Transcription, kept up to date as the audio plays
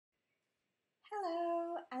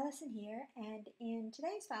Allison here, and in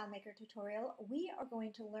today's FileMaker tutorial we are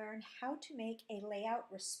going to learn how to make a layout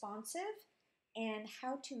responsive and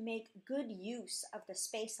how to make good use of the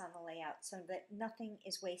space on the layout so that nothing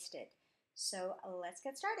is wasted. So let's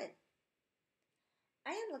get started.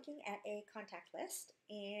 I am looking at a contact list,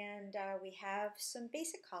 and we have some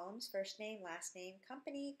basic columns: first name, last name,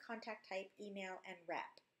 company, contact type, email, and rep.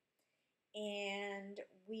 And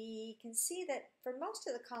we can see that for most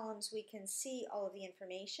of the columns we can see all of the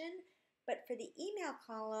information, but for the email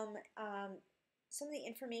column some of the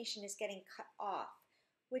information is getting cut off,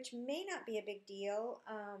 which may not be a big deal,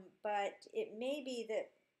 but it may be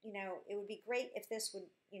that it would be great if this would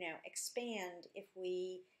expand if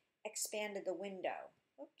we expanded the window.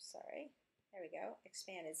 Oops, sorry. There we go,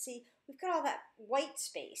 expanded. See, we've got all that white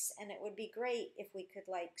space, and it would be great if we could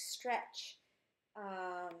like stretch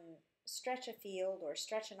a field or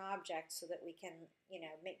stretch an object so that we can,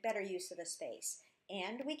 make better use of the space.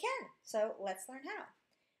 And we can. So let's learn how.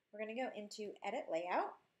 We're going to go into Edit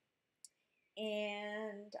Layout,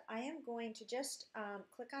 and I am going to just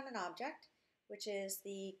click on an object, which is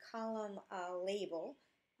the column label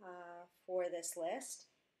for this list.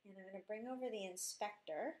 And I'm going to bring over the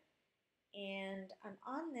inspector, and I'm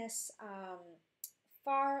on this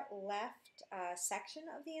far left section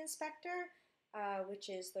of the inspector, which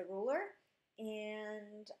is the ruler,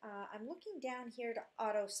 and I'm looking down here to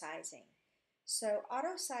auto-sizing. So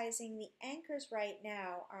auto-sizing, the anchors right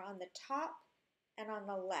now are on the top and on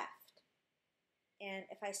the left. And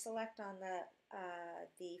if I select on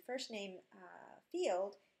the first name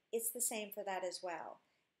field, it's the same for that as well.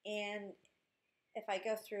 And if I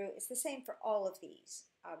go through, it's the same for all of these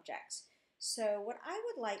objects. So what I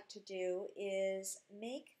would like to do is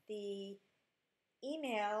make the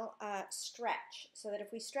email stretch, so that if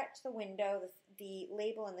we stretch the window, the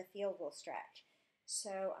label and the field will stretch. So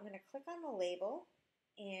I'm going to click on the label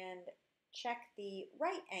and check the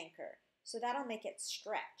right anchor, so that'll make it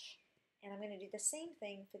stretch. And I'm going to do the same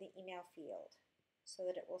thing for the email field so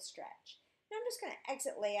that it will stretch. Now I'm just going to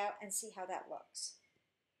exit layout and see how that looks.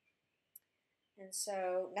 And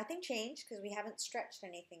so nothing changed because we haven't stretched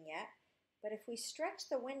anything yet. But if we stretch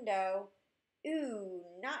the window, ooh,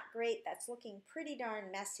 not great. That's looking pretty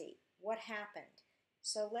darn messy. What happened?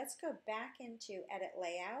 So let's go back into Edit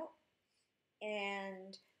Layout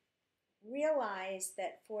and realize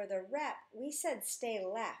that for the rep, we said stay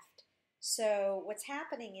left. So what's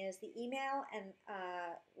happening is the email and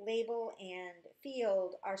label and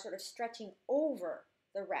field are sort of stretching over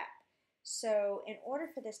the rep. So in order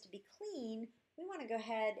for this to be clean, we want to go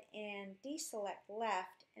ahead and deselect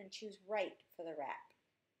left and choose right for the rep.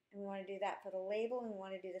 And we want to do that for the label, and we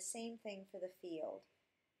want to do the same thing for the field.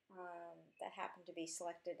 That happened to be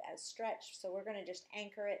selected as stretch, so we're going to just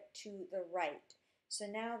anchor it to the right. So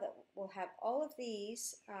now that we'll have all of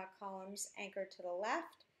these columns anchored to the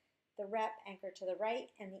left, the rep anchored to the right,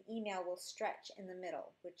 and the email will stretch in the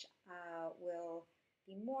middle, which will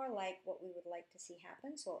be more like what we would like to see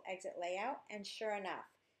happen. So we'll exit layout, and sure enough,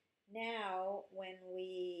 now when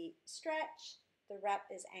we stretch, the rep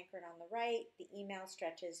is anchored on the right, the email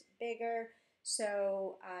stretches bigger.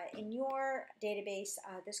 So in your database,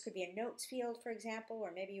 this could be a notes field, for example,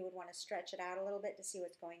 or maybe you would want to stretch it out a little bit to see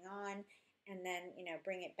what's going on, and then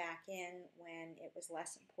bring it back in when it was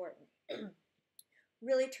less important.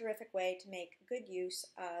 Really terrific way to make good use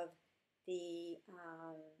of the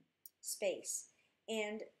space.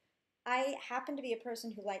 And I happen to be a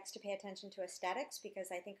person who likes to pay attention to aesthetics because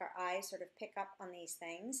I think our eyes sort of pick up on these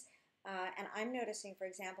things. And I'm noticing, for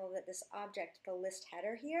example, that this object, the list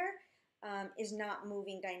header here, is not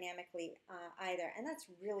moving dynamically either. And that's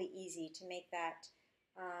really easy to make that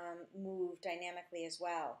move dynamically as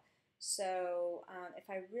well. So if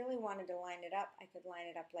I really wanted to line it up, I could line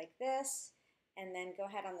it up like this, and then go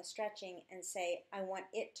ahead on the stretching and say I want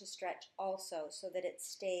it to stretch also so that it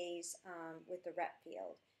stays with the rep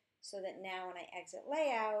field. So that now when I exit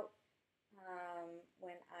layout,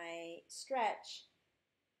 when I stretch,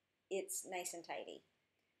 it's nice and tidy.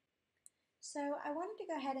 So I wanted to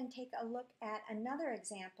go ahead and take a look at another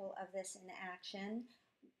example of this in action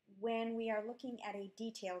when we are looking at a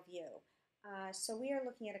detail view. So we are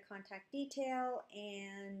looking at a contact detail,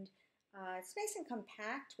 and it's nice and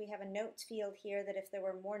compact. We have a notes field here that if there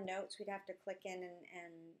were more notes, we'd have to click in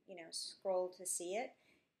and scroll to see it.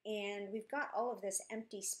 And we've got all of this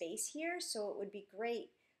empty space here, so it would be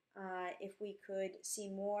great if we could see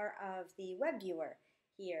more of the web viewer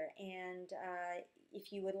here. And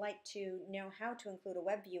if you would like to know how to include a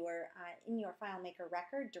web viewer in your FileMaker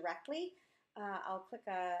record directly, I'll put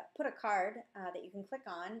a card that you can click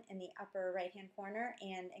on in the upper right hand corner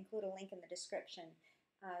and include a link in the description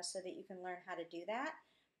so that you can learn how to do that.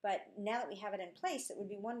 But now that we have it in place, it would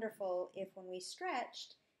be wonderful if when we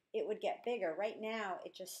stretched, it would get bigger. Right now,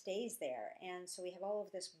 it just stays there, and so we have all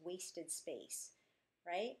of this wasted space,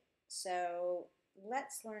 right? So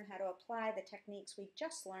let's learn how to apply the techniques we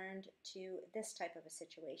just learned to this type of a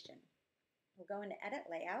situation. We'll go into Edit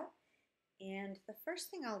Layout, and the first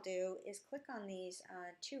thing I'll do is click on these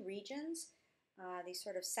two regions, these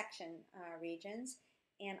sort of section regions,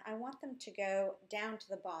 and I want them to go down to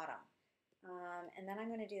the bottom. And then I'm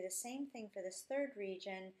going to do the same thing for this third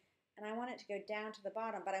region, and I want it to go down to the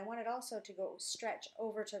bottom, but I want it also to go stretch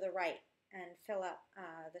over to the right and fill up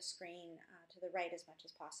the screen to the right as much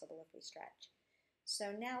as possible if we stretch.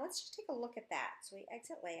 So now let's just take a look at that. So we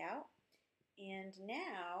exit Layout, and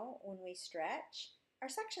now when we stretch, our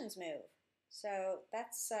sections move. So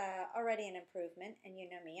that's already an improvement, and you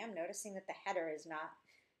know me, I'm noticing that the header is not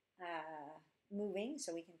moving,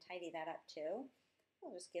 so we can tidy that up too.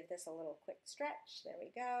 We'll just give this a little quick stretch. There we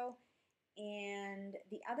go. And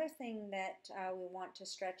the other thing that we want to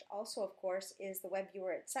stretch also, of course, is the web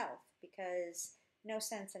viewer itself, because no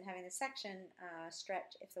sense in having the section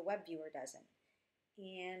stretch if the web viewer doesn't.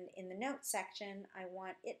 And in the notes section, I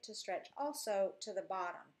want it to stretch also to the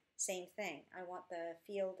bottom. Same thing. I want the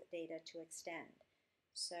field data to extend.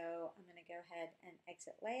 So I'm going to go ahead and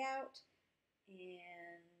exit Layout, and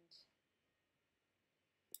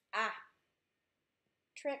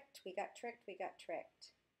tricked, we got tricked,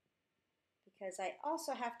 because I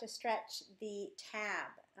also have to stretch the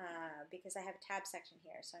tab because I have a tab section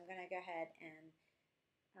here. So I'm going to go ahead and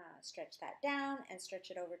stretch that down and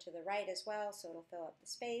stretch it over to the right as well, so it'll fill up the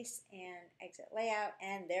space, and exit Layout,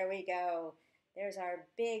 and there we go. There's our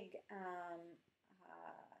big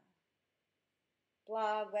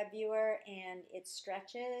blog web viewer, and it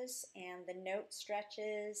stretches, and the note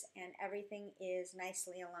stretches, and everything is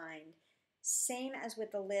nicely aligned. Same as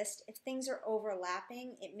with the list. If things are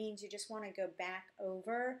overlapping, it means you just want to go back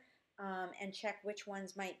over and check which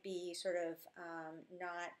ones might be sort of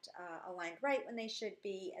not aligned right when they should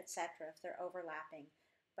be, etc., if they're overlapping.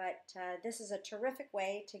 But this is a terrific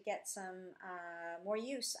way to get some more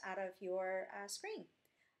use out of your screen.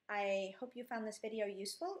 I hope you found this video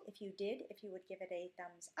useful. If you did, if you would give it a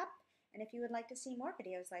thumbs up, and if you would like to see more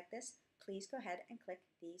videos like this, please go ahead and click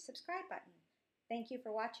the subscribe button. Thank you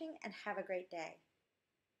for watching, and have a great day.